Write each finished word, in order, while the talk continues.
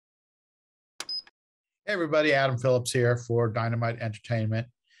Hey everybody, Adam Phillips here for Dynamite Entertainment,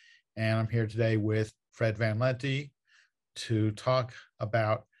 and I'm here today with Fred Van Lente to talk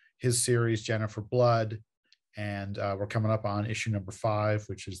about his series Jennifer Blood, and we're coming up on issue number 5,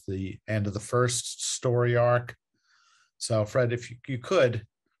 which is the end of the first story arc. So, Fred, if you could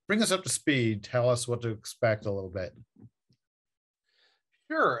bring us up to speed, tell us what to expect a little bit.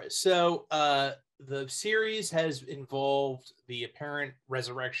 Sure. So the series has involved the apparent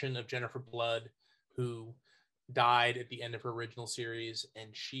resurrection of Jennifer Blood, who died at the end of her original series, and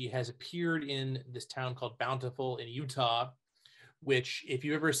she has appeared in this town called Bountiful in Utah, which, if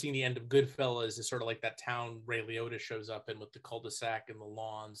you've ever seen the end of Goodfellas, is sort of like that town Ray Liotta shows up in with the cul-de-sac and the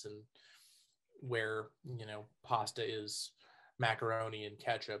lawns, and where, you know, pasta is macaroni and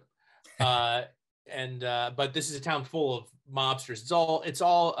ketchup. But this is a town full of mobsters. It's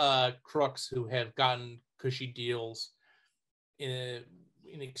all crooks who have gotten cushy deals in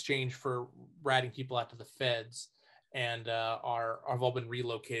exchange for ratting people out to the feds, and have all been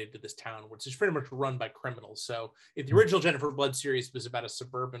relocated to this town, which is pretty much run by criminals. So if the original Jennifer Blood series was about a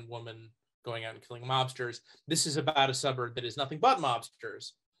suburban woman going out and killing mobsters, this is about a suburb that is nothing but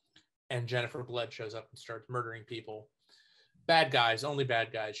mobsters, and Jennifer Blood shows up and starts murdering people. Bad guys, only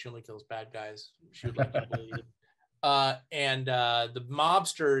bad guys. She only kills bad guys. She would like to believe. The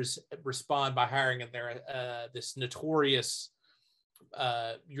mobsters respond by hiring this notorious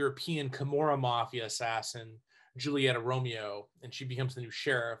European Camorra mafia assassin, Giulietta Romeo, and she becomes the new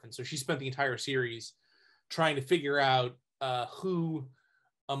sheriff. And so she spent the entire series trying to figure out who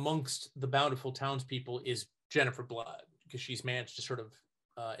amongst the bountiful townspeople is Jennifer Blood, because she's managed to sort of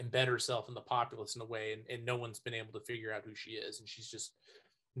embed herself in the populace in a way, and no one's been able to figure out who she is, and she's just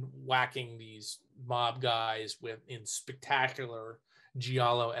whacking these mob guys in spectacular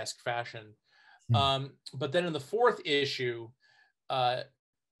Giallo-esque fashion. But then in the 4th issue,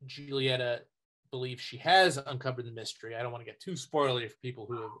 Giulietta believes she has uncovered the mystery. I don't want to get too spoilery for people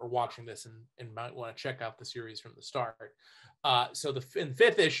who are watching this and might want to check out the series from the start. So in the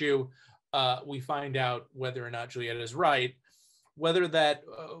 5th issue, we find out whether or not Giulietta is right. Whether that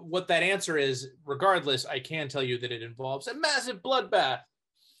what that answer is, regardless, I can tell you that it involves a massive bloodbath.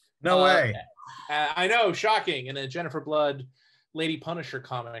 No way. I know, shocking. In a Jennifer Blood Lady Punisher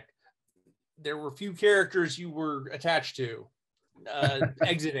comic, there were few characters you were attached to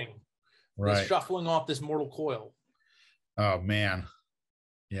exiting, right, shuffling off this mortal coil. Oh man,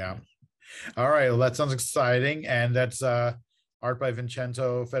 yeah. All right, well, that sounds exciting, and that's art by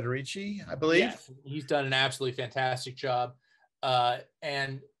Vincenzo Federici, I believe. Yes, he's done an absolutely fantastic job.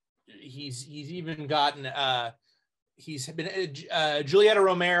 And he's even gotten he's been Giulietta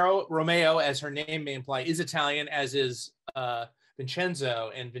Romeo, as her name may imply, is Italian, as is Vincenzo,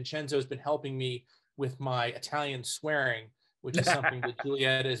 and Vincenzo has been helping me with my Italian swearing, which is something that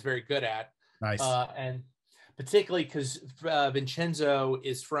Giulietta is very good at. Nice. And particularly because Vincenzo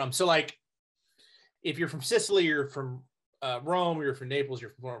is from, so like, if you're from Sicily, you're from Rome, or you're from Naples,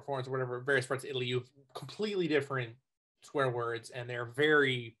 you're from Florence, or whatever, various parts of Italy, you have completely different swear words, and they're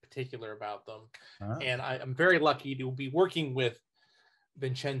very particular about them. And I'm very lucky to be working with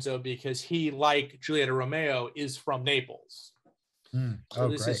Vincenzo, because he, like Giulietta Romeo, is from Naples. So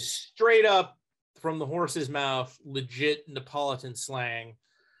this is straight up from the horse's mouth, legit Neapolitan slang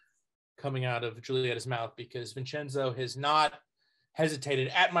coming out of Giulietta's mouth, because Vincenzo has not hesitated,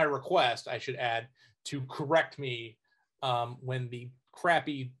 at my request, I should add, to correct me when the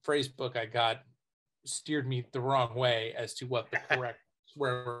crappy phrase book I got steered me the wrong way as to what the correct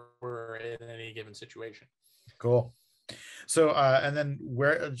swear were in any given situation. Cool. So and then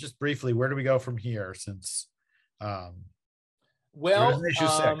just briefly, where do we go from here, since issue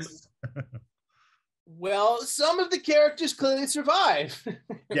 6? Well, some of the characters clearly survive.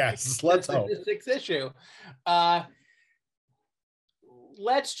 Yes, let's hope. The 6th issue.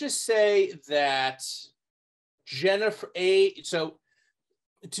 Let's just say that so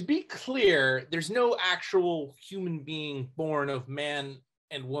to be clear, there's no actual human being born of man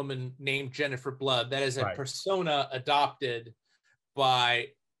and woman named Jennifer Blood. That is a persona adopted by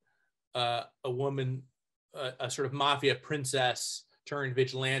a woman, a sort of mafia princess turned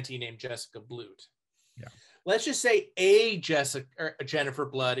vigilante named Jessica Blut. Yeah. Let's just say Jennifer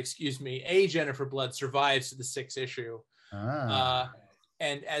Blood survives to the 6th issue.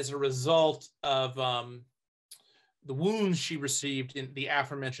 And as a result of the wounds she received in the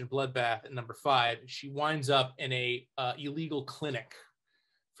aforementioned bloodbath in number 5, she winds up in a illegal clinic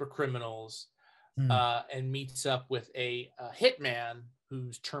for criminals, and meets up with a hitman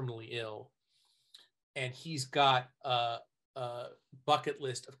who's terminally ill, and he's got a bucket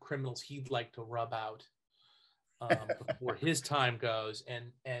list of criminals he'd like to rub out before his time goes.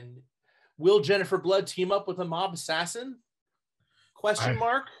 And Will Jennifer Blood team up with a mob assassin? Question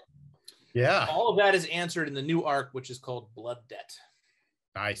mark. Yeah. All of that is answered in the new arc, which is called Blood Debt.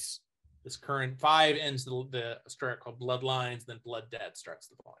 Nice. This current 5 ends the story called Bloodlines, then Blood Debt starts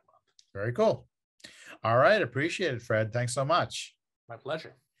the following month. Very cool. All right. Appreciate it, Fred. Thanks so much. My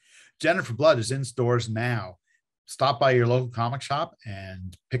pleasure. Jennifer Blood is in stores now. Stop by your local comic shop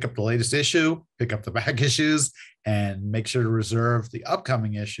and pick up the latest issue, pick up the back issues, and make sure to reserve the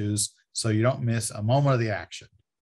upcoming issues so you don't miss a moment of the action.